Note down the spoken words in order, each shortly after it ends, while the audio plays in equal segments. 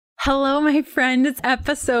Hello, my friend. It's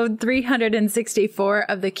episode 364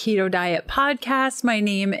 of the Keto Diet Podcast. My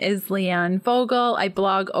name is Leanne Vogel. I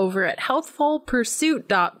blog over at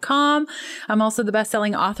healthfulpursuit.com. I'm also the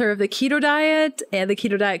best-selling author of The Keto Diet and The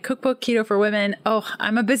Keto Diet Cookbook, Keto for Women. Oh,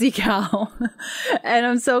 I'm a busy gal. And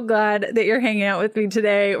I'm so glad that you're hanging out with me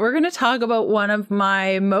today. We're going to talk about one of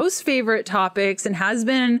my most favorite topics and has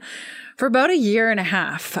been for about a year and a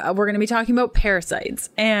half. We're going to be talking about parasites.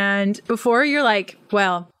 And before you're like,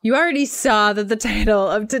 well, you already saw that the title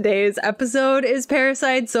of today's episode is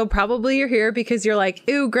Parasites, so probably you're here because you're like,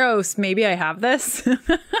 ew, gross, maybe I have this.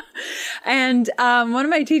 And one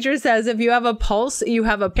of my teachers says, if you have a pulse, you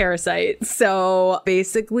have a parasite. So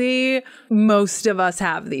basically, most of us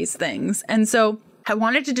have these things. And so I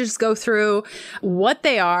wanted to just go through what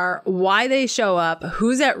they are, why they show up,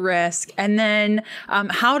 who's at risk, and then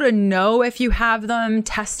how to know if you have them,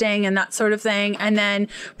 testing and that sort of thing, and then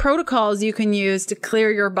protocols you can use to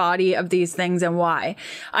clear your body of these things and why.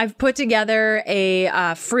 I've put together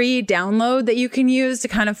a free download that you can use to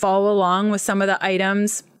kind of follow along with some of the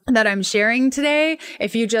items that I'm sharing today.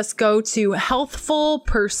 If you just go to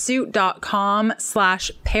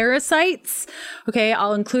healthfulpursuit.com/parasites. Okay.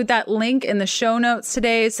 I'll include that link in the show notes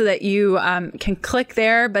today so that you can click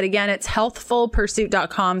there. But again, it's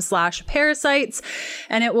healthfulpursuit.com/parasites.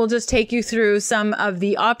 And it will just take you through some of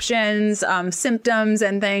the options, symptoms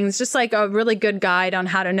and things, just like a really good guide on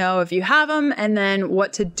how to know if you have them and then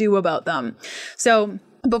what to do about them. So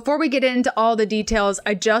before we get into all the details,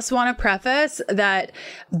 I just want to preface that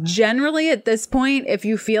generally at this point, if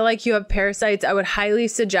you feel like you have parasites, I would highly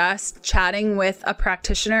suggest chatting with a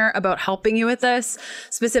practitioner about helping you with this,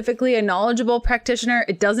 specifically a knowledgeable practitioner.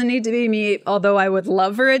 It doesn't need to be me, although I would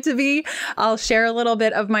love for it to be. I'll share a little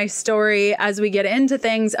bit of my story as we get into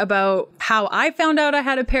things about how I found out I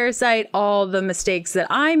had a parasite, all the mistakes that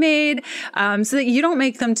I made, so that you don't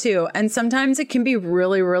make them too. And sometimes it can be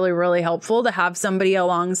really, really, really helpful to have somebody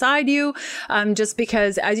alongside you, just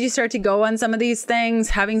because as you start to go on some of these things,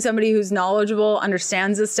 having somebody who's knowledgeable,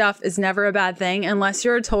 understands this stuff is never a bad thing, unless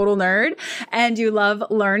you're a total nerd and you love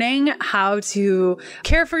learning how to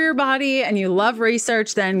care for your body and you love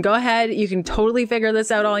research, then go ahead. You can totally figure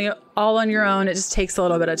this out all on your own. It just takes a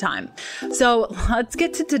little bit of time. So let's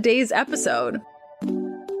get to today's episode.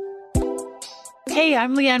 Hey,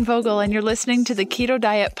 I'm Leanne Vogel, and you're listening to the Keto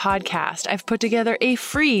Diet Podcast. I've put together a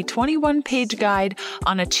free 21-page guide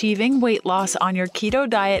on achieving weight loss on your keto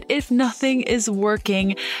diet if nothing is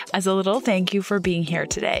working, as a little thank you for being here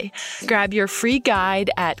today. Grab your free guide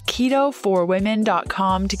at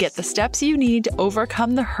ketoforwomen.com to get the steps you need to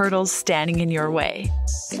overcome the hurdles standing in your way.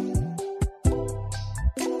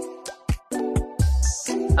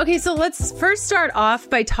 Okay, so let's first start off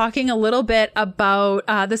by talking a little bit about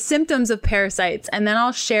the symptoms of parasites, and then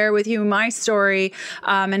I'll share with you my story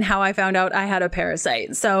and how I found out I had a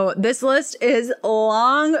parasite. So this list is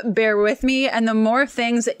long, bear with me, and the more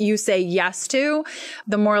things that you say yes to,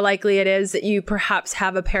 the more likely it is that you perhaps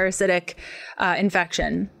have a parasitic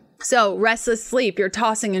infection. So restless sleep, you're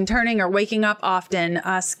tossing and turning or waking up often,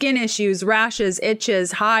 skin issues, rashes,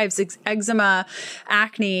 itches, hives, eczema,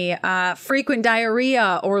 acne, frequent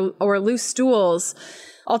diarrhea or loose stools,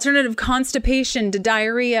 alternative constipation to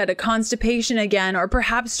diarrhea to constipation again, or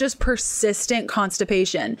perhaps just persistent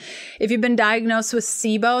constipation. If you've been diagnosed with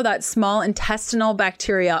SIBO, that's small intestinal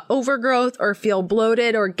bacteria overgrowth, or feel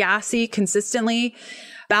bloated or gassy consistently,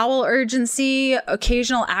 bowel urgency,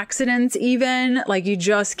 occasional accidents even, like you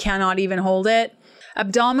just cannot even hold it.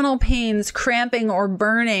 Abdominal pains, cramping or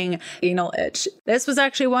burning, anal itch. This was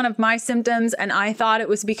actually one of my symptoms, and I thought it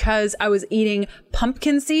was because I was eating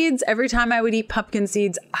pumpkin seeds. Every time I would eat pumpkin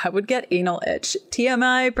seeds, I would get anal itch.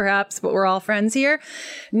 TMI, perhaps, but we're all friends here.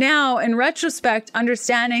 Now, in retrospect,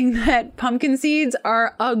 understanding that pumpkin seeds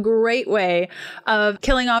are a great way of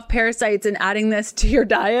killing off parasites and adding this to your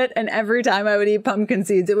diet. And every time I would eat pumpkin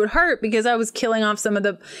seeds, it would hurt because I was killing off some of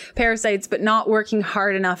the parasites, but not working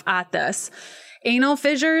hard enough at this. Anal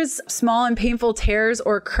fissures, small and painful tears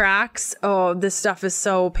or cracks. Oh, this stuff is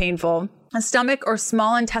so painful. A stomach or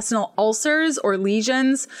small intestinal ulcers or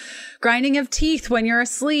lesions. Grinding of teeth when you're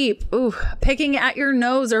asleep. Ooh, picking at your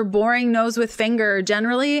nose or boring nose with finger.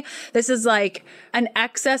 Generally, this is like an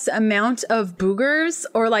excess amount of boogers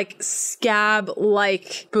or like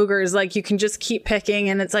scab-like boogers. Like you can just keep picking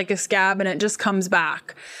and it's like a scab and it just comes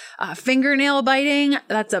back. Fingernail biting,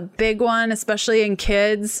 that's a big one, especially in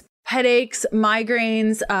kids. Headaches,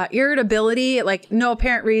 migraines, irritability, like no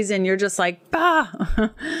apparent reason. You're just like, bah.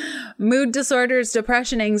 Mood disorders,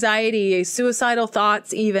 depression, anxiety, suicidal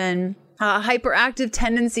thoughts even. hyperactive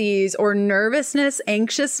tendencies or nervousness,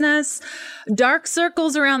 anxiousness, dark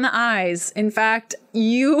circles around the eyes. In fact,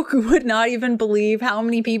 you would not even believe how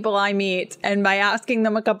many people I meet. And by asking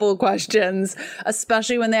them a couple of questions,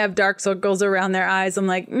 especially when they have dark circles around their eyes, I'm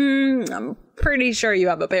like, I'm pretty sure you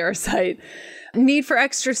have a parasite. Need for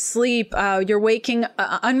extra sleep. You're waking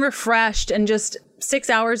unrefreshed, and just 6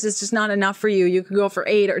 hours is just not enough for you. You could go for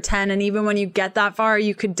 8 or 10. And even when you get that far,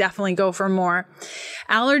 you could definitely go for more.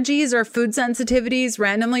 Allergies or food sensitivities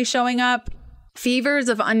randomly showing up. Fevers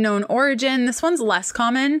of unknown origin. This one's less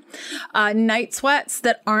common. Night sweats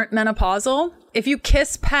that aren't menopausal. If you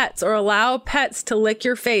kiss pets or allow pets to lick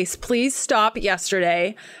your face, please stop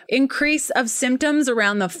yesterday. Increase of symptoms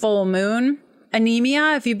around the full moon.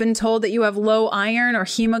 Anemia, if you've been told that you have low iron or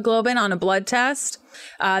hemoglobin on a blood test.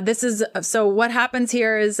 So what happens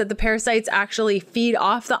here is that the parasites actually feed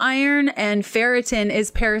off the iron, and ferritin is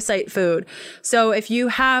parasite food. So if you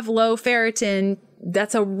have low ferritin,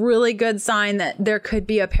 that's a really good sign that there could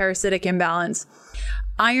be a parasitic imbalance.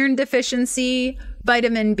 Iron deficiency,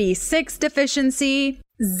 vitamin B6 deficiency,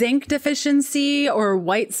 zinc deficiency or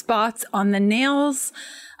white spots on the nails,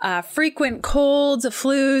 frequent colds,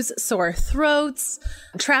 flus, sore throats,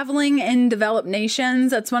 traveling in developed nations.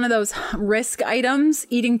 That's one of those risk items.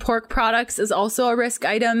 Eating pork products is also a risk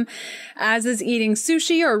item, as is eating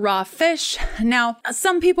sushi or raw fish. Now,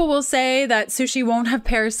 some people will say that sushi won't have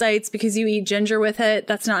parasites because you eat ginger with it.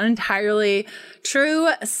 That's not entirely true.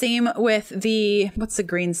 Same with what's the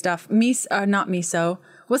green stuff? Not miso.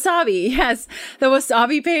 Wasabi. Yes, the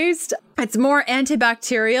wasabi paste. It's more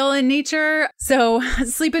antibacterial in nature. So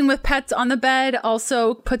sleeping with pets on the bed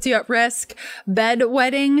also puts you at risk.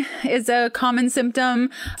 Bedwetting is a common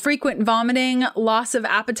symptom. Frequent vomiting, loss of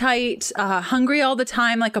appetite, hungry all the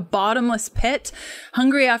time like a bottomless pit.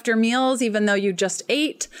 Hungry after meals even though you just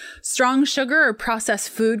ate. Strong sugar or processed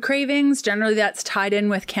food cravings. Generally that's tied in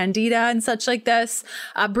with candida and such like this.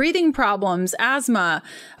 Breathing problems, asthma,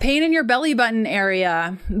 pain in your belly button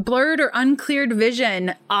area, blurred or uncleared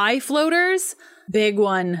vision, eye floaters. Big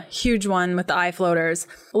one, huge one with the eye floaters.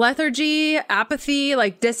 Lethargy, apathy,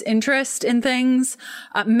 like disinterest in things.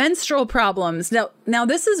 Menstrual problems. Now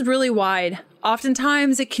this is really wide.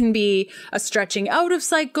 Oftentimes it can be a stretching out of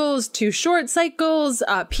cycles, too short cycles,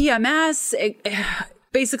 PMS,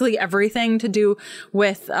 basically everything to do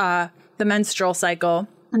with the menstrual cycle.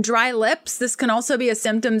 Dry lips. This can also be a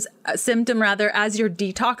symptom as you're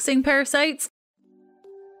detoxing parasites.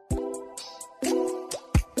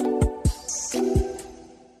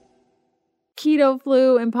 Keto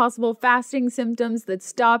flu, impossible fasting symptoms that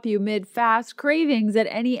stop you mid-fast, cravings at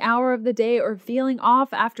any hour of the day, or feeling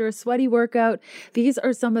off after a sweaty workout. These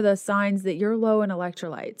are some of the signs that you're low in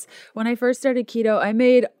electrolytes. When I first started keto, I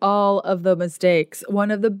made all of the mistakes.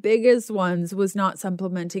 One of the biggest ones was not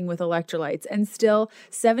supplementing with electrolytes. And still,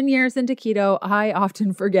 7 years into keto, I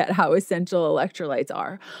often forget how essential electrolytes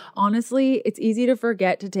are. Honestly, it's easy to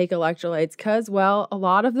forget to take electrolytes because, well, a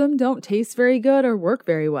lot of them don't taste very good or work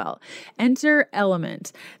very well. Enter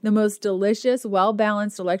Element, the most delicious,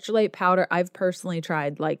 well-balanced electrolyte powder I've personally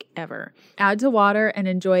tried, like ever. Add to water and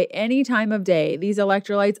enjoy any time of day. These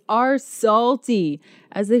electrolytes are salty,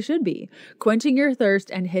 as they should be, quenching your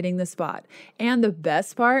thirst and hitting the spot. And the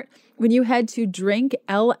best part, when you head to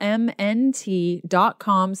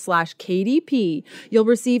drinklmnt.com/KDP, you'll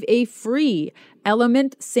receive a free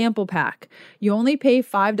Element sample pack. You only pay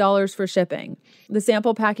 $5 for shipping. The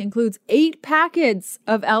sample pack includes 8 packets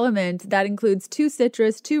of Element. That includes 2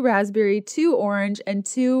 citrus, 2 raspberry, 2 orange, and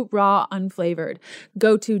 2 raw unflavored.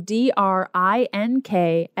 Go to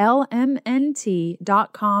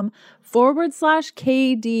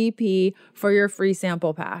drinklmnt.com/KDP for your free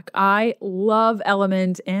sample pack. I love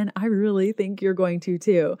Element, and I really think you're going to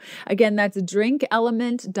too. Again, that's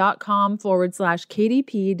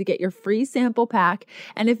drinklmnt.com/KDP to get your free sample pack.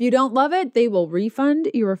 And if you don't love it, they will refund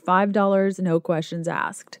your $5, no questions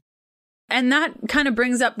asked. And that kind of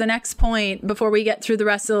brings up the next point before we get through the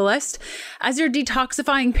rest of the list. As you're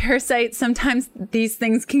detoxifying parasites, sometimes these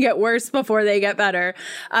things can get worse before they get better.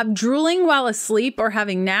 Drooling while asleep or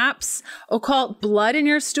having naps, occult blood in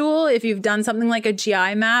your stool. If you've done something like a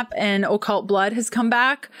GI map and occult blood has come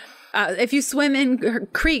back. If you swim in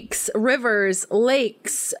creeks, rivers,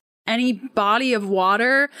 lakes, any body of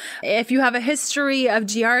water. If you have a history of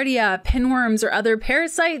Giardia, pinworms, or other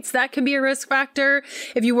parasites, that can be a risk factor.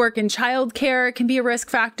 If you work in childcare, it can be a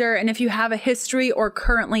risk factor. And if you have a history or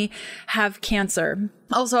currently have cancer.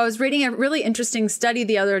 Also, I was reading a really interesting study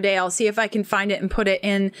the other day. I'll see if I can find it and put it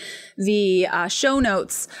in the show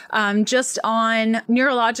notes, just on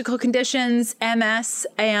neurological conditions, MS,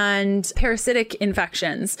 and parasitic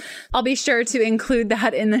infections. I'll be sure to include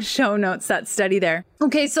that in the show notes, that study there.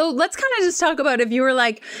 Okay, so let's kind of just talk about if you were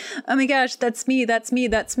like, oh my gosh, that's me, that's me,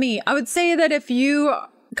 that's me. I would say that if you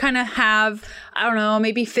kind of have, I don't know,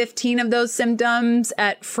 maybe 15 of those symptoms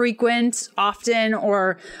at frequent, often,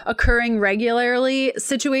 or occurring regularly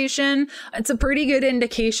situation, it's a pretty good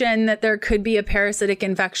indication that there could be a parasitic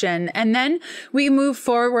infection. And then we move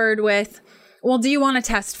forward with, well, do you want to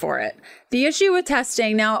test for it? The issue with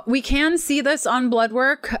testing, now we can see this on blood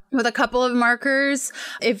work with a couple of markers.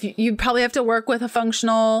 If you probably have to work with a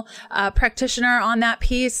functional practitioner on that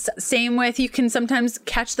piece. Same with, you can sometimes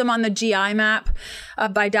catch them on the GI map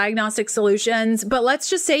by Diagnostic Solutions. But let's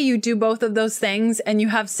just say you do both of those things and you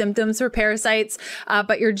have symptoms for parasites,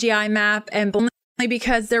 but your GI map and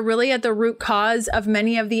because they're really at the root cause of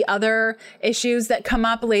many of the other issues that come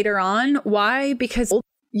up later on. Why? Because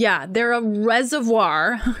they're a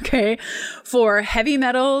reservoir, okay, for heavy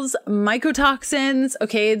metals, mycotoxins,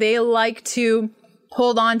 okay? They like to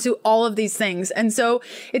hold on to all of these things. And so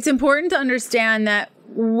it's important to understand that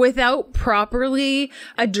without properly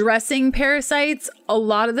addressing parasites, a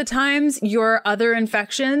lot of the times your other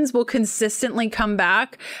infections will consistently come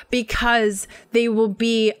back because they will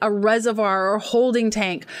be a reservoir or holding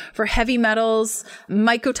tank for heavy metals,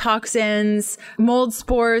 mycotoxins, mold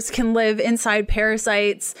spores can live inside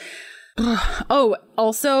parasites. Oh,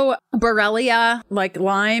 also Borrelia, like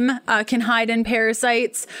Lyme, can hide in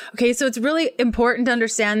parasites. Okay, so it's really important to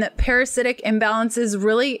understand that parasitic imbalances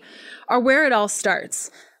really are where it all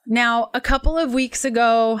starts. Now, a couple of weeks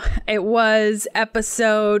ago, it was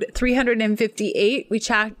episode 358. We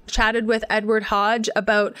chatted with Edward Hodge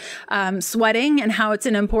about sweating and how it's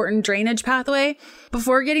an important drainage pathway.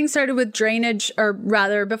 Before getting started with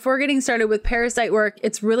before getting started with parasite work,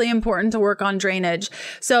 it's really important to work on drainage.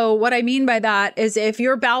 So what I mean by that is if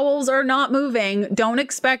your bowels are not moving, don't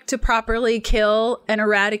expect to properly kill and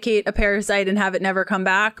eradicate a parasite and have it never come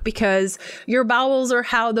back, because your bowels are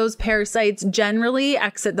how those parasites generally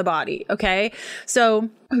exit the body. Okay. So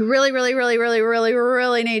we really, really, really, really, really,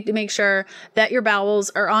 really need to make sure that your bowels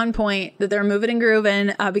are on point, that they're moving and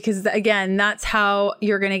grooving, because again, that's how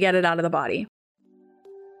you're going to get it out of the body.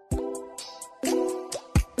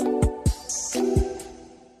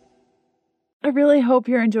 I really hope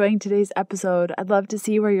you're enjoying today's episode. I'd love to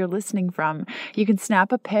see where you're listening from. You can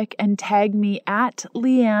snap a pic and tag me at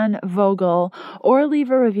Leanne Vogel, or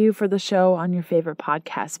leave a review for the show on your favorite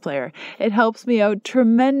podcast player. It helps me out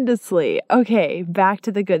tremendously. Okay, back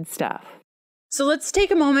to the good stuff. So let's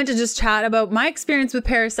take a moment to just chat about my experience with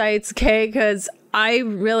parasites, okay? Because I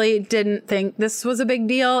really didn't think this was a big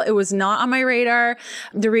deal. It was not on my radar.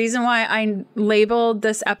 The reason why I labeled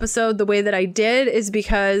this episode the way that I did is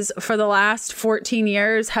because for the last 14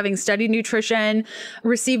 years, having studied nutrition,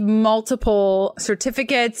 received multiple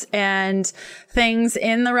certificates and things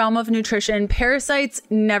in the realm of nutrition, parasites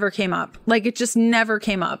never came up. Like, it just never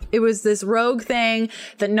came up. It was this rogue thing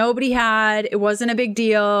that nobody had. It wasn't a big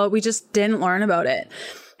deal. We just didn't learn about it.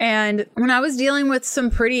 And when I was dealing with some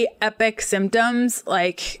pretty epic symptoms,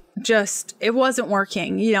 like just, it wasn't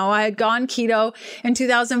working. You know, I had gone keto in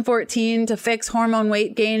 2014 to fix hormone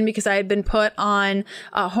weight gain because I had been put on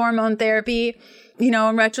hormone therapy. You know,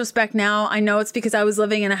 in retrospect now, I know it's because I was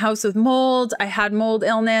living in a house with mold. I had mold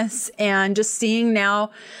illness, and just seeing now,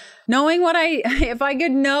 knowing if I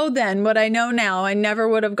could know then what I know now, I never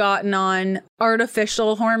would have gotten on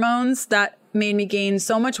artificial hormones that made me gain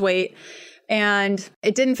so much weight. And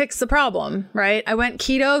it didn't fix the problem, right? I went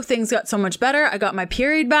keto, things got so much better. I got my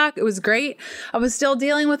period back. It was great. I was still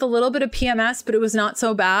dealing with a little bit of PMS, but it was not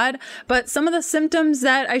so bad. But some of the symptoms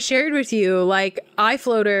that I shared with you, like eye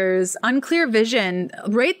floaters, unclear vision,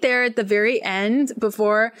 right there at the very end,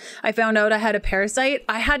 before I found out I had a parasite,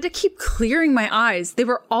 I had to keep clearing my eyes. They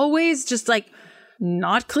were always just like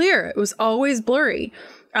not clear. It was always blurry.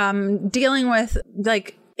 Dealing with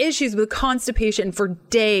like issues with constipation for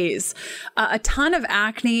days, a ton of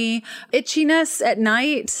acne, itchiness at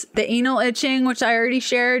night, the anal itching, which I already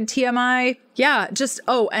shared, TMI. Yeah,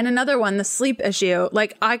 and another one, the sleep issue.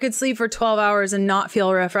 Like, I could sleep for 12 hours and not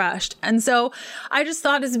feel refreshed. And so I just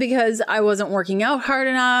thought it's because I wasn't working out hard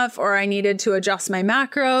enough, or I needed to adjust my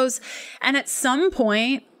macros. And at some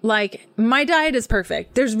point, like, my diet is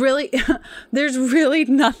perfect. There's really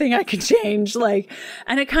nothing I could change. Like,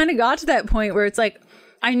 and it kind of got to that point where it's like,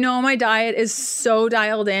 I know my diet is so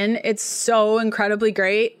dialed in. It's so incredibly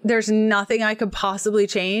great. There's nothing I could possibly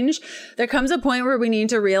change. There comes a point where we need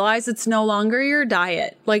to realize it's no longer your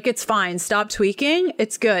diet. Like, it's fine. Stop tweaking.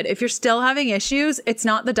 It's good. If you're still having issues, it's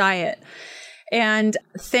not the diet. And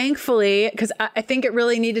thankfully, because I think it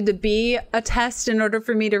really needed to be a test in order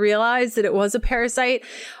for me to realize that it was a parasite,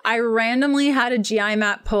 I randomly had a GI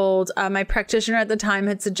map pulled. My practitioner at the time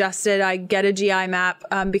had suggested I get a GI map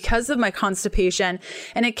because of my constipation.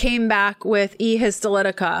 And it came back with E.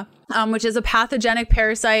 histolytica, which is a pathogenic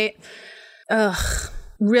parasite.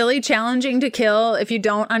 Really challenging to kill if you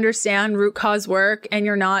don't understand root cause work and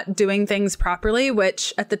you're not doing things properly,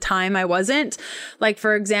 which at the time I wasn't. Like,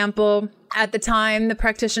 for example, at the time, the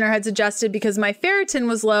practitioner had suggested because my ferritin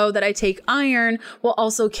was low that I take iron while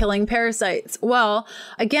also killing parasites. Well,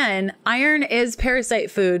 again, iron is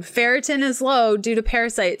parasite food. Ferritin is low due to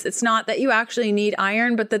parasites. It's not that you actually need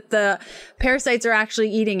iron, but that the parasites are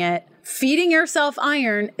actually eating it. Feeding yourself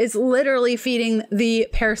iron is literally feeding the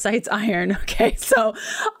parasites iron. Okay. So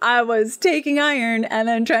I was taking iron and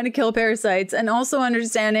then trying to kill parasites, and also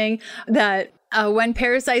understanding that when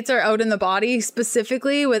parasites are out in the body,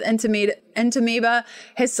 specifically with Entamoeba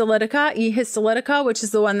histolytica, E. histolytica, which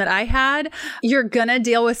is the one that I had, you're gonna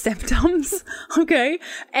deal with symptoms, okay?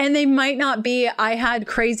 And they might not be, I had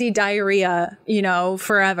crazy diarrhea,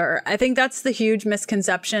 forever. I think that's the huge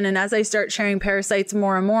misconception. And as I start sharing parasites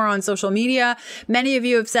more and more on social media, many of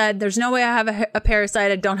you have said, there's no way I have a parasite,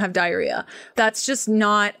 I don't have diarrhea. That's just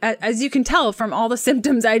not, as you can tell from all the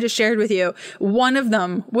symptoms I just shared with you, one of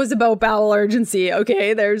them was about bowel urgency.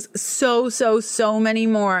 Okay. There's so many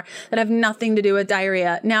more that have nothing to do with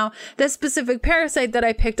diarrhea. Now, this specific parasite that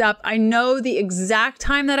I picked up, I know the exact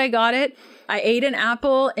time that I got it. I ate an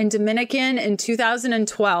apple in Dominican in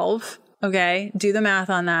 2012. Okay. Do the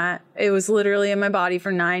math on that. It was literally in my body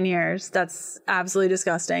for 9 years. That's absolutely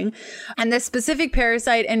disgusting. And this specific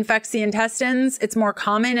parasite infects the intestines. It's more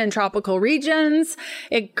common in tropical regions.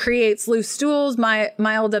 It creates loose stools,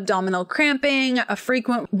 mild abdominal cramping, a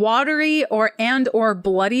frequent watery or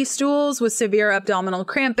bloody stools with severe abdominal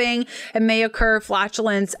cramping. It may occur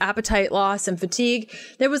flatulence, appetite loss, and fatigue.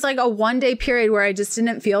 There was like a 1 day period where I just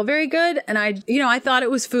didn't feel very good. And I thought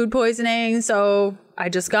it was food poisoning. So I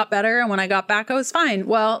just got better. And when I got back, I was fine.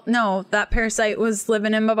 Well, no, that parasite was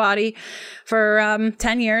living in my body for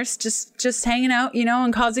 10 years, just hanging out,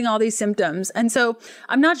 and causing all these symptoms. And so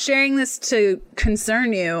I'm not sharing this to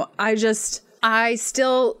concern you. I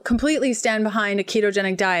still completely stand behind a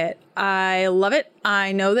ketogenic diet. I love it.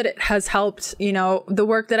 I know that it has helped, the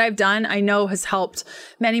work that I've done, I know has helped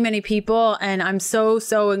many, many people. And I'm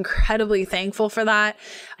so incredibly thankful for that.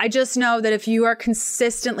 I just know that if you are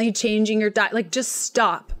consistently changing your diet, just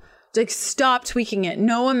stop. Stop tweaking it.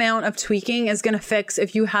 No amount of tweaking is going to fix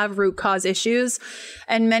if you have root cause issues.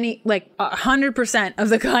 And 100% of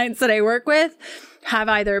the clients that I work with have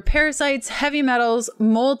either parasites, heavy metals,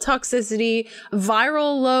 mold toxicity,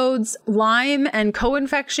 viral loads, Lyme and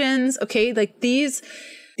co-infections. Okay. These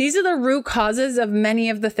are the root causes of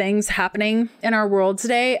many of the things happening in our world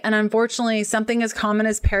today. And unfortunately, something as common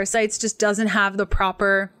as parasites just doesn't have the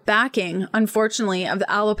proper backing, unfortunately, of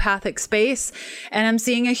the allopathic space. And I'm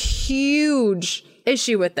seeing a huge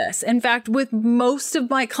issue with this. In fact, with most of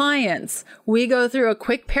my clients, we go through a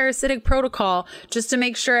quick parasitic protocol just to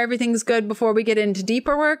make sure everything's good before we get into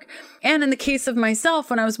deeper work. And in the case of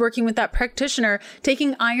myself, when I was working with that practitioner,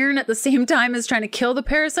 taking iron at the same time as trying to kill the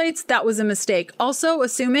parasites, that was a mistake. Also,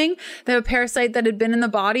 assuming that a parasite that had been in the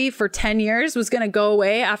body for 10 years was going to go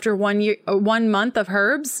away after 1 month of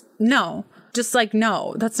herbs. No.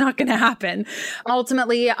 No, that's not going to happen.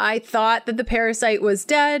 Ultimately, I thought that the parasite was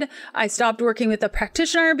dead. I stopped working with the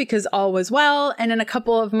practitioner because all was well. And in a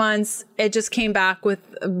couple of months, it just came back with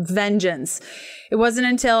vengeance. It wasn't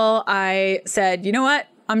until I said, you know what?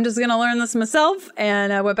 I'm just going to learn this myself.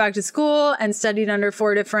 And I went back to school and studied under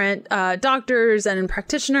 4 different doctors and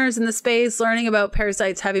practitioners in the space, learning about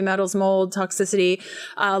parasites, heavy metals, mold, toxicity,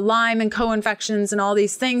 Lyme and co-infections and all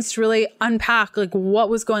these things to really unpack what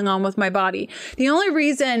was going on with my body. The only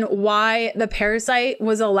reason why the parasite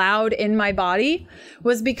was allowed in my body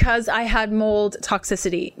was because I had mold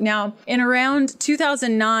toxicity. Now, in around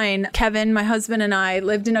 2009, Kevin, my husband, and I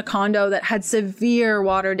lived in a condo that had severe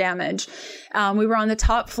water damage. We were on the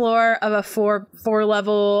top floor of a four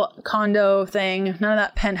level condo thing. None of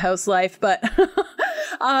that penthouse life, but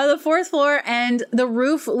The fourth floor, and the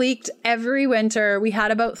roof leaked every winter. We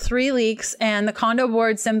had about 3 leaks, and the condo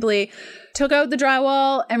board simply took out the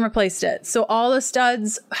drywall and replaced it. So all the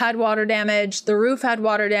studs had water damage, the roof had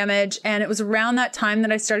water damage, and it was around that time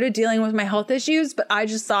that I started dealing with my health issues, but I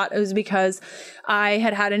just thought it was because I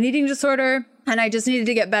had an eating disorder and I just needed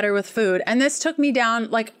to get better with food. And this took me down,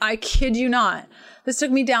 like, I kid you not, this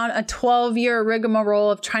took me down a 12-year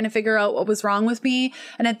rigmarole of trying to figure out what was wrong with me.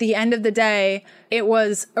 And at the end of the day, it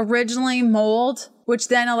was originally mold, which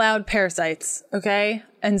then allowed parasites. Okay.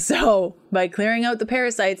 And so by clearing out the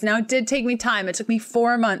parasites, now it did take me time. It took me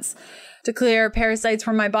 4 months to clear parasites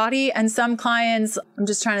from my body. And some clients, I'm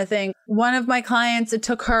just trying to think, one of my clients, it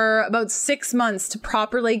took her about 6 months to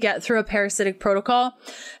properly get through a parasitic protocol.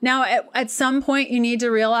 Now, at some point, you need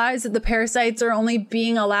to realize that the parasites are only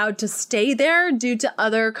being allowed to stay there due to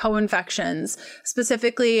other co-infections,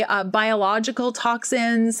 specifically biological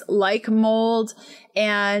toxins like mold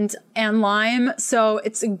and Lyme. So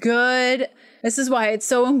it's good. This is why it's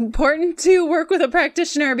so important to work with a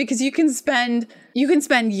practitioner, because you can spend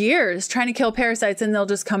years trying to kill parasites and they'll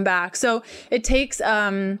just come back. So it takes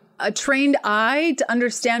a trained eye to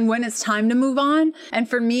understand when it's time to move on. And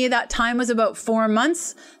for me, that time was about 4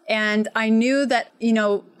 months. And I knew that,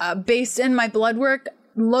 based in my blood work,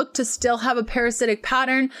 looked to still have a parasitic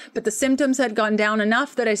pattern, but the symptoms had gone down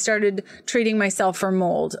enough that I started treating myself for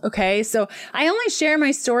mold. Okay. So I only share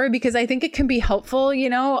my story because I think it can be helpful.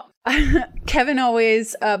 Kevin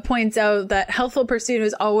always points out that Healthful Pursuit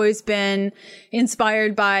has always been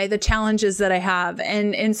inspired by the challenges that I have.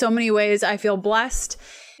 And in so many ways, I feel blessed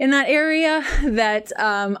in that area that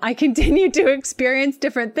I continue to experience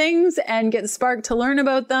different things and get sparked to learn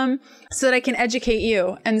about them so that I can educate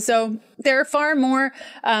you. And so there are far more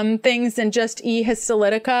things than just E.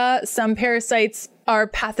 histolytica. Some parasites are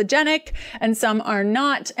pathogenic and some are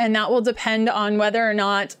not. And that will depend on whether or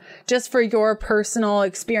not, just for your personal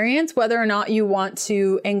experience, whether or not you want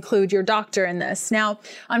to include your doctor in this. Now,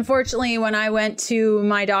 unfortunately, when I went to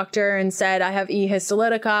my doctor and said, I have E.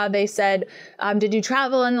 histolytica, they said, did you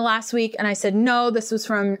travel in the last week? And I said, no, this was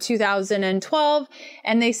from 2012.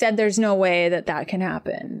 And they said, there's no way that can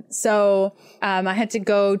happen. So I had to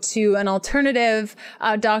go to an alternative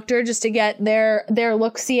doctor just to get their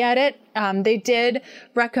look-see at it. They did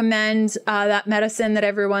recommend that medicine that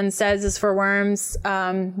everyone says is for worms,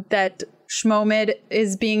 that Schmomid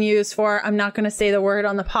is being used for. I'm not going to say the word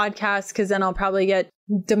on the podcast because then I'll probably get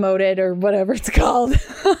demoted or whatever it's called.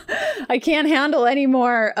 I can't handle any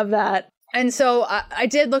more of that. And so I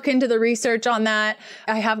did look into the research on that.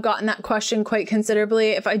 I have gotten that question quite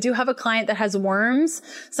considerably. If I do have a client that has worms,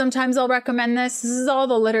 sometimes I'll recommend this. This is all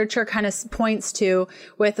the literature kind of points to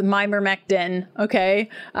with ivermectin, okay?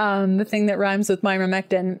 The thing that rhymes with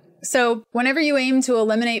ivermectin. So whenever you aim to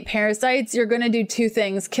eliminate parasites, you're going to do 2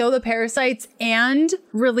 things: kill the parasites and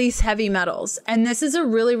release heavy metals. And this is a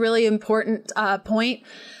really, really important point.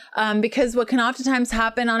 Because what can oftentimes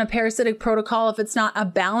happen on a parasitic protocol, if it's not a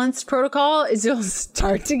balanced protocol, is you'll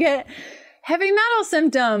start to get heavy metal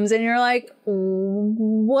symptoms and you're like,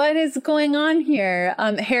 what is going on here?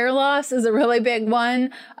 Hair loss is a really big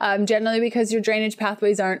one, generally because your drainage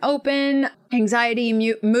pathways aren't open. Anxiety,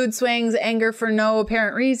 mood swings, anger for no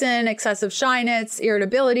apparent reason, excessive shyness,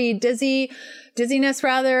 irritability, dizziness,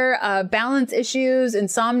 balance issues,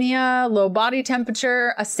 insomnia, low body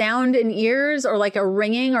temperature, a sound in ears or like a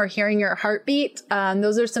ringing or hearing your heartbeat.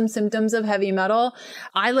 Those are some symptoms of heavy metal.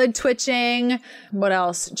 Eyelid twitching. What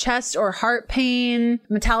else? Chest or heart pain,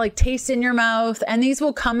 metallic taste in your mouth. And these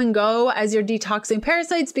will come and go as you're detoxing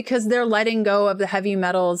parasites because they're letting go of the heavy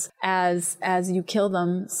metals as you kill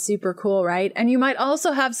them. Super cool, right? And you might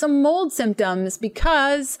also have some mold symptoms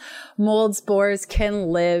because mold spores can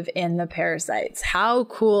live in the parasites. How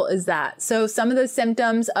cool is that? So some of the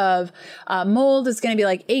symptoms of mold is going to be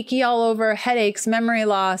like achy all over, headaches, memory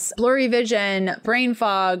loss, blurry vision, brain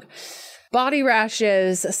fog, body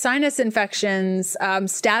rashes, sinus infections,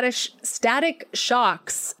 static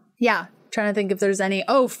shocks. Yeah. Trying to think if there's any.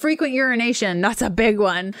 Frequent urination. That's a big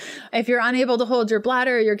one. If you're unable to hold your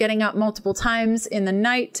bladder, you're getting up multiple times in the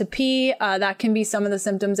night to pee. That can be some of the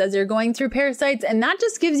symptoms as you're going through parasites. And that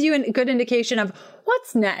just gives you a good indication of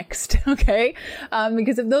what's next. Okay.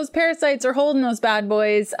 Because if those parasites are holding those bad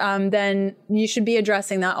boys, then you should be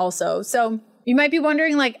addressing that also. So you might be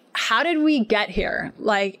wondering, like, how did we get here?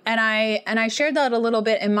 And I shared that a little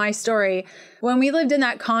bit in my story. When we lived in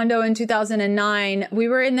that condo in 2009, we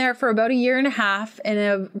were in there for about 1.5 years in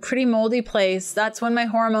a pretty moldy place. That's when my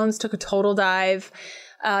hormones took a total dive.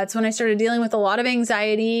 It's when I started dealing with a lot of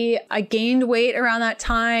anxiety. I gained weight around that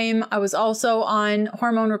time. I was also on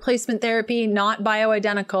hormone replacement therapy, not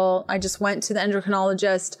bioidentical. I just went to the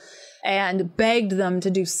endocrinologist and begged them to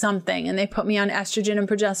do something. And they put me on estrogen and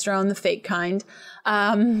progesterone, the fake kind,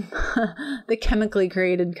 the chemically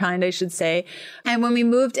created kind, I should say. And when we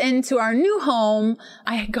moved into our new home,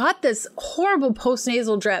 I got this horrible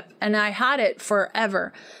postnasal drip and I had it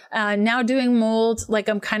forever. Now doing mold, like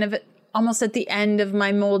I'm kind of almost at the end of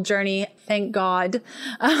my mold journey, thank God.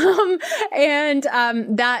 That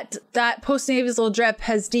postnasal drip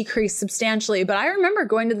has decreased substantially. But I remember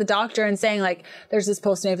going to the doctor and saying like, there's this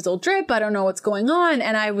postnasal drip, I don't know what's going on.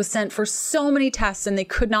 And I was sent for so many tests and they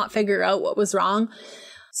could not figure out what was wrong.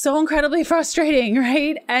 So incredibly frustrating,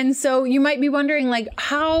 right? And so you might be wondering like,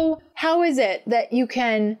 how is it that you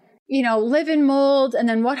can live in mold, and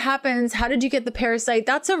then what happens? How did you get the parasite?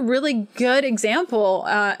 That's a really good example.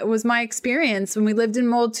 It was my experience when we lived in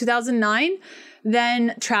mold 2009,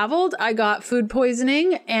 then traveled. I got food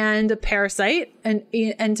poisoning and a parasite, and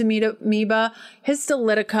Entamoeba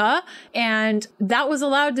histolytica, and that was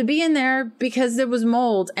allowed to be in there because there was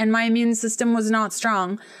mold and my immune system was not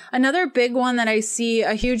strong. Another big one that I see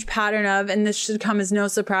a huge pattern of, and this should come as no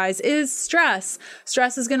surprise, is stress.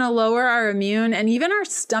 Stress is going to lower our immune and even our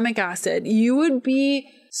stomach acid. You would be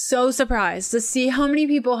so surprised to see how many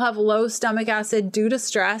people have low stomach acid due to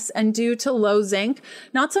stress and due to low zinc.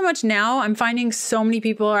 Not so much now. I'm finding so many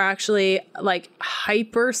people are actually like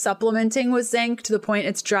hyper supplementing with zinc to the point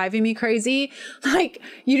it's driving me crazy. Like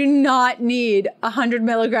you do not need 100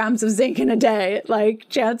 milligrams of zinc in a day. Like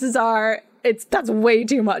chances are that's way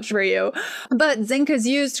too much for you. But zinc is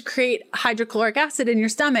used to create hydrochloric acid in your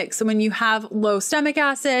stomach. So when you have low stomach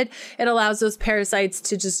acid, it allows those parasites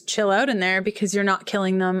to just chill out in there because you're not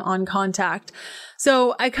killing them on contact.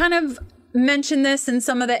 So I kind of mentioned this in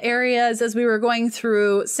some of the areas as we were going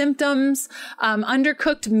through symptoms.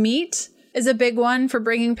 Undercooked meat is a big one for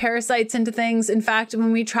bringing parasites into things. In fact,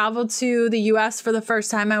 when we traveled to the US for the first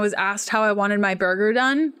time, I was asked how I wanted my burger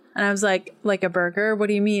done. And I was like a burger? What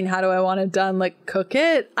do you mean? How do I want it done? Like cook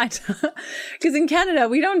it? Because in Canada,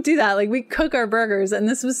 we don't do that. Like we cook our burgers. And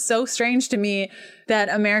this was so strange to me that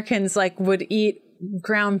Americans like would eat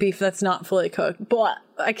ground beef that's not fully cooked. But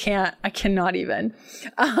I cannot even.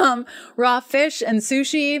 Raw fish and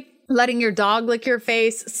sushi. Letting your dog lick your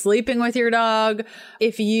face, sleeping with your dog.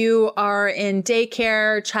 If you are in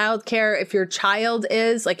daycare, childcare, if your child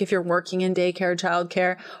is, like if you're working in daycare,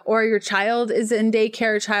 childcare, or your child is in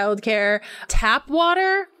daycare, childcare, tap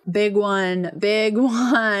water, big one.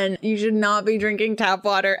 You should not be drinking tap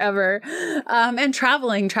water ever. And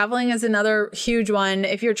traveling is another huge one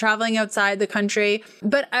if you're traveling outside the country.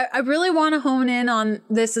 But I really want to hone in on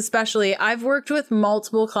this especially. I've worked with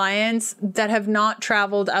multiple clients that have not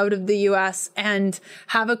traveled out of the US and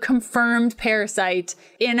have a confirmed parasite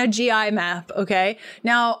in a GI map. Okay.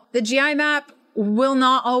 Now the GI map will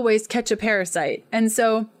not always catch a parasite. And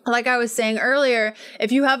so, like I was saying earlier, if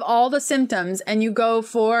you have all the symptoms and you go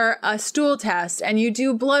for a stool test and you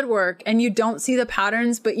do blood work and you don't see the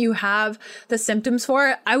patterns, but you have the symptoms for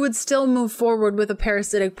it, I would still move forward with a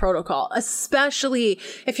parasitic protocol, especially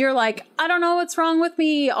if you're like, I don't know what's wrong with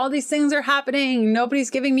me. All these things are happening. Nobody's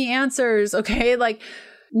giving me answers. Okay. Like,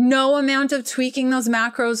 no amount of tweaking those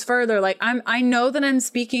macros further. Like I know that I'm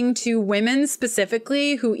speaking to women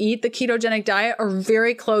specifically who eat the ketogenic diet or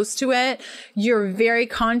very close to it. You're very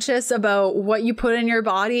conscious about what you put in your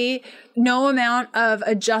body. No amount of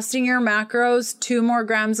adjusting your macros, 2 more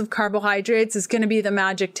grams of carbohydrates is going to be the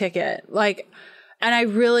magic ticket. And I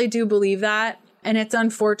really do believe that. And it's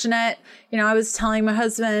unfortunate. I was telling my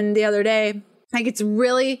husband the other day, it's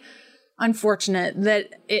really unfortunate that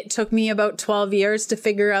it took me about 12 years to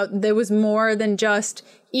figure out there was more than just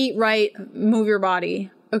eat right, move your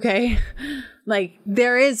body. Okay.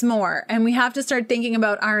 There is more, and we have to start thinking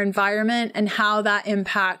about our environment and how that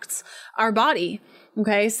impacts our body.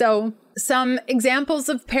 Okay. So some examples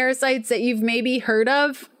of parasites that you've maybe heard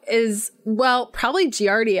of is, probably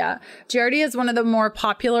Giardia. Giardia is one of the more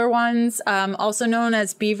popular ones, also known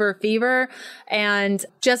as beaver fever. And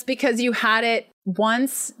just because you had it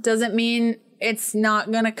once doesn't mean it's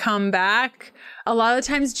not going to come back. A lot of the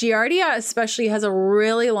times Giardia especially has a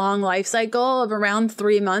really long life cycle of around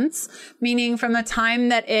 3 months, meaning from the time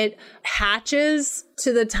that it hatches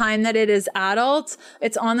to the time that it is adult,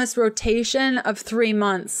 it's on this rotation of 3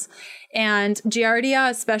 months. And Giardia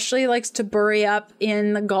especially likes to bury up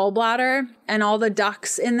in the gallbladder and all the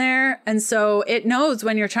ducts in there. And so it knows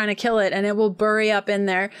when you're trying to kill it and it will bury up in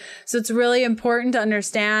there. So it's really important to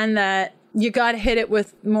understand that you got to hit it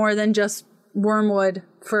with more than just wormwood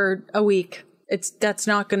for a week. That's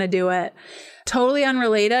not going to do it. Totally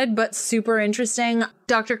unrelated, but super interesting.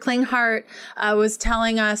 Dr. Klinghardt was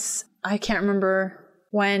telling us, I can't remember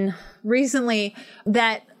when, recently,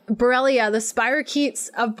 that Borrelia, the spirochetes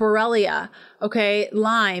of Borrelia, okay,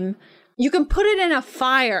 Lyme, you can put it in a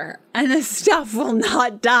fire and the stuff will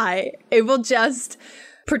not die. It will just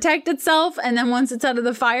protect itself. And then once it's out of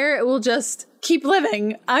the fire, it will just keep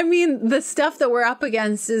living. I mean, the stuff that we're up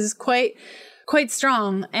against is quite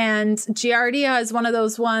strong. And Giardia is one of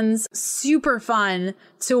those ones, super fun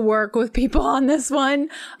to work with people on this one.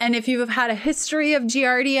 And if you've had a history of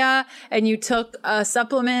Giardia and you took a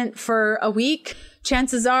supplement for a week,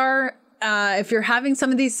 chances are, if you're having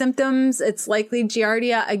some of these symptoms, it's likely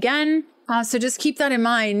Giardia again. So just keep that in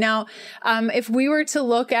mind. Now, if we were to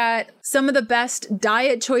look at some of the best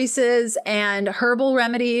diet choices and herbal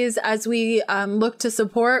remedies as we look to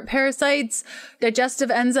support parasites, digestive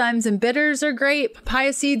enzymes and bitters are great.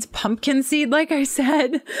 Papaya seeds, pumpkin seed, like I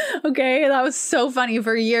said. Okay, that was so funny.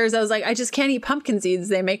 For years, I was like, I just can't eat pumpkin seeds.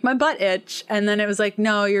 They make my butt itch. And then it was like,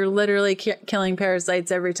 no, you're literally killing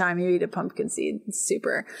parasites every time you eat a pumpkin seed. It's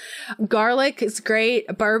super. Garlic is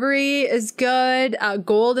great. Barberry is good.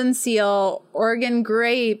 Golden seal, Oregon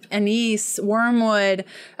grape, anise, wormwood,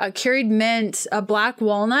 curried mint, black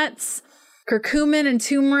walnuts, curcumin and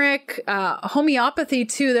turmeric, homeopathy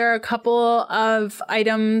too. There are a couple of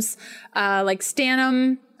items like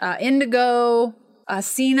stannum, indigo,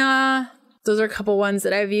 senna. Those are a couple ones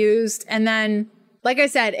that I've used. And then, like I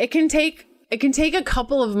said, it can take a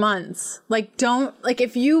couple of months.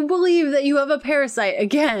 If you believe that you have a parasite,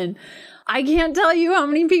 again, I can't tell you how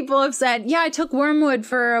many people have said, yeah, I took wormwood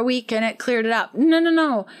for a week and it cleared it up.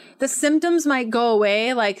 No. The symptoms might go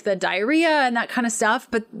away, like the diarrhea and that kind of stuff,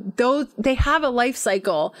 but they have a life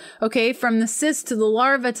cycle, okay? From the cyst to the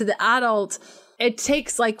larva to the adult, it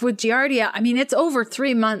takes, like with Giardia, I mean, it's over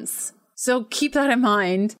 3 months. So keep that in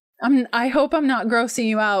mind. I hope I'm not grossing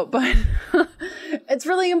you out, but it's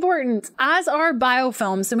really important. As are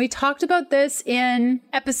biofilms, and we talked about this in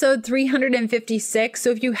episode 356.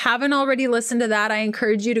 So if you haven't already listened to that, I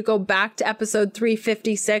encourage you to go back to episode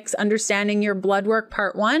 356, Understanding Your Blood Work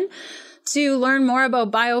Part 1, to learn more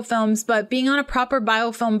about biofilms. But being on a proper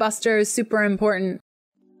biofilm buster is super important.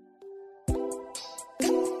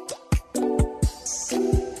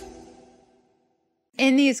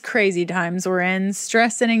 In these crazy times we're in,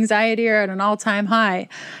 stress and anxiety are at an all-time high.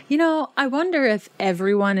 You know, I wonder if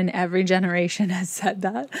everyone in every generation has said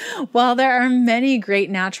that. Well, there are many great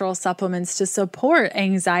natural supplements to support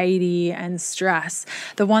anxiety and stress.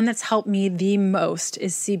 The one that's helped me the most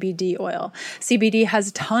is CBD oil. CBD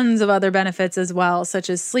has tons of other benefits as well, such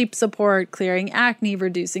as sleep support, clearing acne,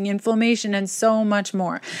 reducing inflammation, and so much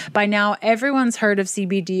more. By now, everyone's heard of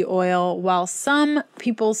CBD oil. While some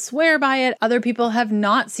people swear by it, other people have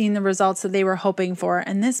not seen the results that they were hoping for,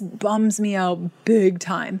 and this bums me out big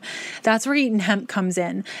time. That's where Eaton Hemp comes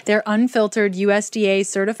in. Their unfiltered USDA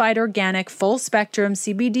certified organic full spectrum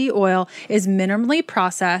CBD oil is minimally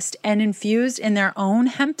processed and infused in their own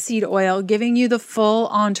hemp seed oil, giving you the full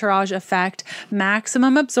entourage effect,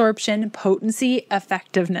 maximum absorption, potency,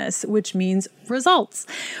 effectiveness, which means results.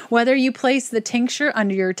 Whether you place the tincture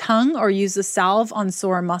under your tongue or use the salve on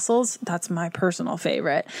sore muscles, that's my personal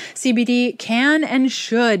favorite. CBD can and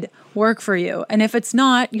should work for you. And if it's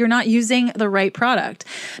not, you're not using the right product.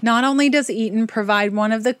 Not only does Eaton provide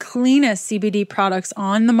one of the cleanest CBD products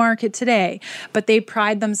on the market today, but they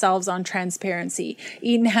pride themselves on transparency.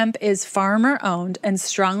 Eaton Hemp is farmer owned and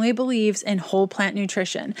strongly believes in whole plant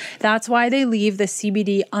nutrition. That's why they leave the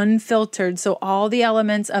CBD unfiltered so all the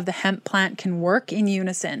elements of the hemp plant can work in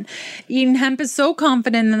unison. Eaton Hemp is so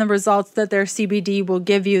confident in the results that their CBD will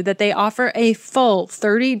give you that they offer a full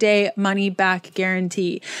 30-day money-back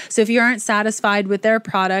guarantee. So if you aren't satisfied with their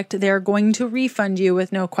product, they're going to refund you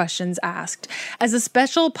with no questions asked. As a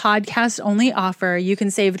special podcast-only offer, you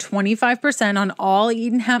can save 25% on all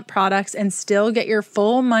Eaton Hemp products and still get your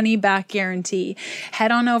full money-back guarantee.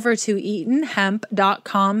 Head on over to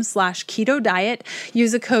eatonhemp.com/keto diet.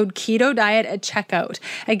 Use the code keto diet at checkout.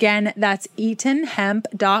 Again, that's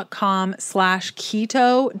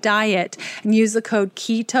eatonhemp.com/keto diet and use the code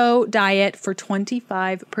keto diet for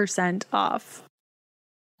 25% off.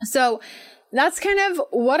 So that's kind of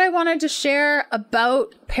what I wanted to share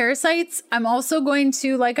about parasites. I'm also going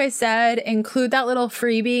to, like I said, include that little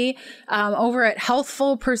freebie over at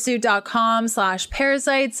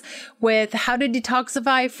healthfulpursuit.com/parasites with how to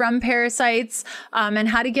detoxify from parasites and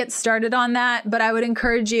how to get started on that. But I would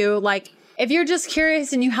encourage you, if you're just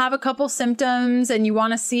curious and you have a couple symptoms and you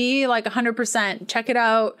want to see like 100%, check it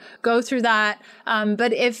out, go through that.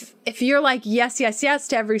 But if you're like, yes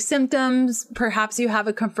to every symptoms, perhaps you have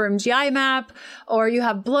a confirmed GI map or you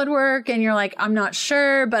have blood work and you're like, I'm not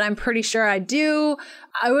sure, but I'm pretty sure I do.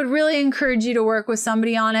 I would really encourage you to work with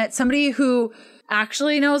somebody on it, somebody who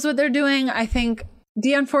actually knows what they're doing. I think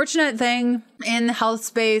the unfortunate thing in the health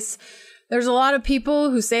space, there's a lot of people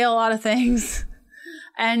who say a lot of things.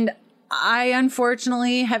 And I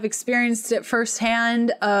unfortunately have experienced it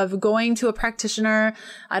firsthand of going to a practitioner.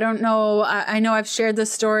 I don't know. I know I've shared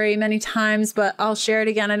this story many times, but I'll share it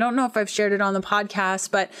again. I don't know if I've shared it on the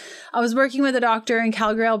podcast, but I was working with a doctor in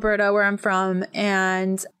Calgary, Alberta, where I'm from.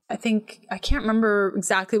 And I can't remember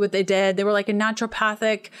exactly what they did. They were like a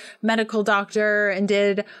naturopathic medical doctor and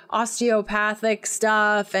did osteopathic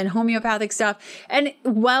stuff and homeopathic stuff and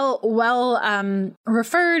well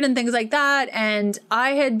referred and things like that. And I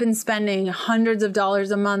had been spending hundreds of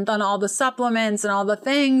dollars a month on all the supplements and all the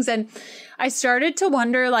things. And I started to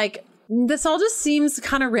wonder, like, this all just seems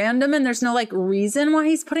kind of random and there's no like reason why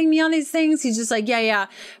he's putting me on these things. He's just like, yeah,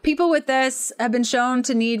 people with this have been shown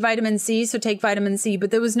to need vitamin C, so take vitamin C,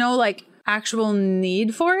 but there was no like actual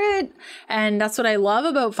need for it. And that's what I love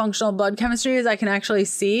about functional blood chemistry is I can actually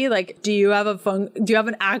see, like, do you have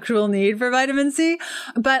an actual need for vitamin C?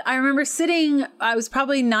 But I remember I was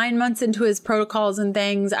probably 9 months into his protocols and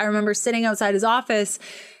things. I remember sitting outside his office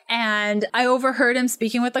and I overheard him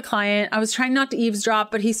speaking with the client. I was trying not to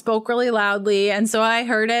eavesdrop, but he spoke really loudly. And so I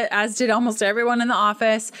heard it, as did almost everyone in the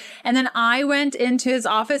office. And then I went into his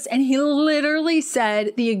office and he literally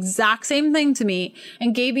said the exact same thing to me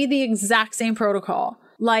and gave me the exact same protocol.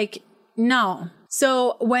 Like, no.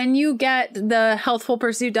 So when you get the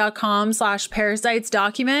healthfulpursuit.com/parasites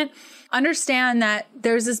document, understand that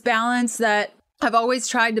there's this balance that I've always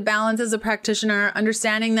tried to balance as a practitioner,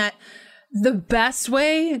 understanding that the best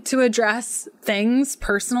way to address things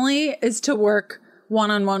personally is to work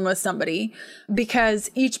one-on-one with somebody because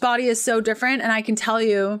each body is so different. And I can tell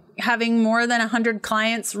you, having more than 100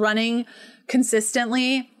 clients running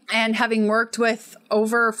consistently and having worked with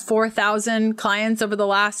over 4,000 clients over the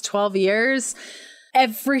last 12 years,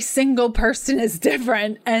 every single person is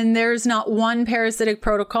different. And there's not one parasitic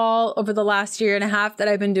protocol over the last year and a half that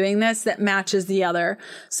I've been doing this that matches the other.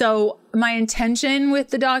 So my intention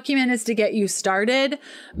with the document is to get you started,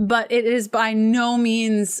 but it is by no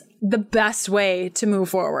means the best way to move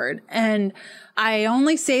forward. And I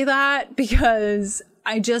only say that because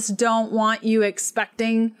I just don't want you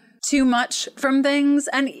expecting too much from things.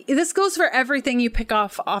 And this goes for everything you pick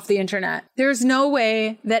off the internet. There's no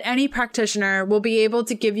way that any practitioner will be able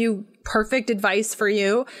to give you perfect advice for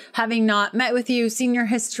you, having not met with you, seen your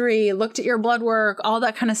history, looked at your blood work, all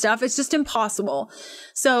that kind of stuff. It's just impossible.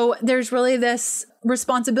 So there's really this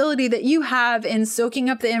responsibility that you have in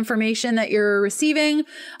soaking up the information that you're receiving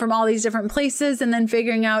from all these different places and then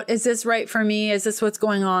figuring out, is this right for me? Is this what's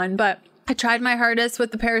going on? But I tried my hardest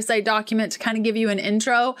with the Parasite document to kind of give you an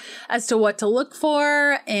intro as to what to look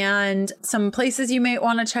for and some places you might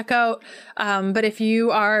want to check out. But if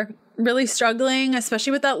you are really struggling,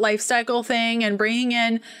 especially with that life cycle thing and bringing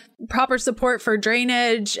in proper support for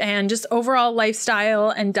drainage and just overall lifestyle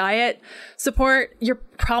and diet support, you're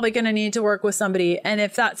probably going to need to work with somebody. And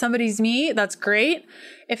if that somebody's me, that's great.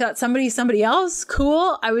 If that's somebody else,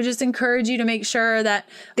 cool. I would just encourage you to make sure that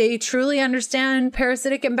they truly understand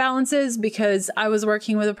parasitic imbalances, because I was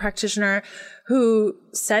working with a practitioner who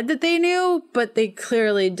said that they knew, but they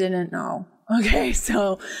clearly didn't know. Okay,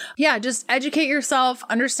 so yeah, just educate yourself,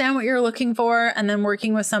 understand what you're looking for, and then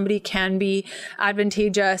working with somebody can be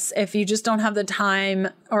advantageous if you just don't have the time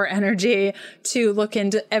or energy to look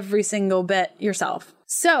into every single bit yourself.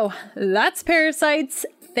 So that's Parasites.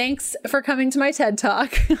 Thanks for coming to my TED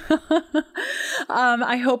Talk.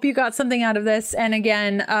 I hope you got something out of this. And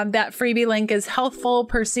again, that freebie link is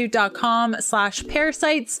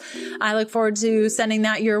healthfulpursuit.com/parasites. I look forward to sending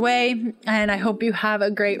that your way. And I hope you have a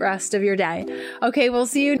great rest of your day. Okay, we'll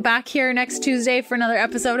see you back here next Tuesday for another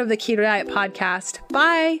episode of the Keto Diet Podcast.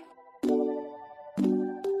 Bye.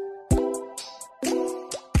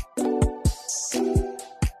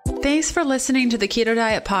 Thanks for listening to the Keto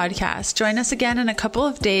Diet Podcast. Join us again in a couple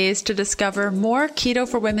of days to discover more Keto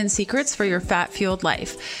for Women secrets for your fat-fueled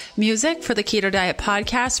life. Music for the Keto Diet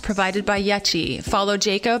Podcast provided by Yechi. Follow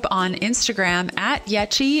Jacob on Instagram at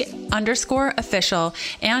Yechi_official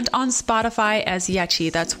and on Spotify as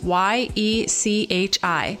Yechi. That's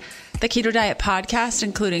YECHI. The Keto Diet Podcast,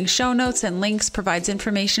 including show notes and links, provides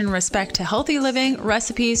information in respect to healthy living,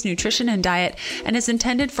 recipes, nutrition, and diet, and is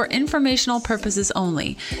intended for informational purposes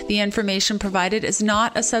only. The information provided is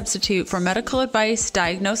not a substitute for medical advice,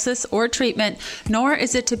 diagnosis, or treatment, nor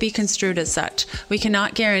is it to be construed as such. We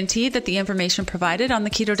cannot guarantee that the information provided on the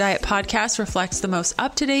Keto Diet Podcast reflects the most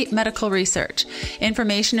up-to-date medical research.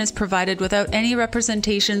 Information is provided without any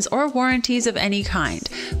representations or warranties of any kind.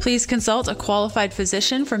 Please consult a qualified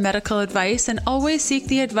physician for medical advice and always seek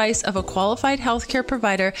the advice of a qualified healthcare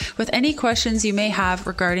provider with any questions you may have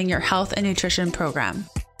regarding your health and nutrition program.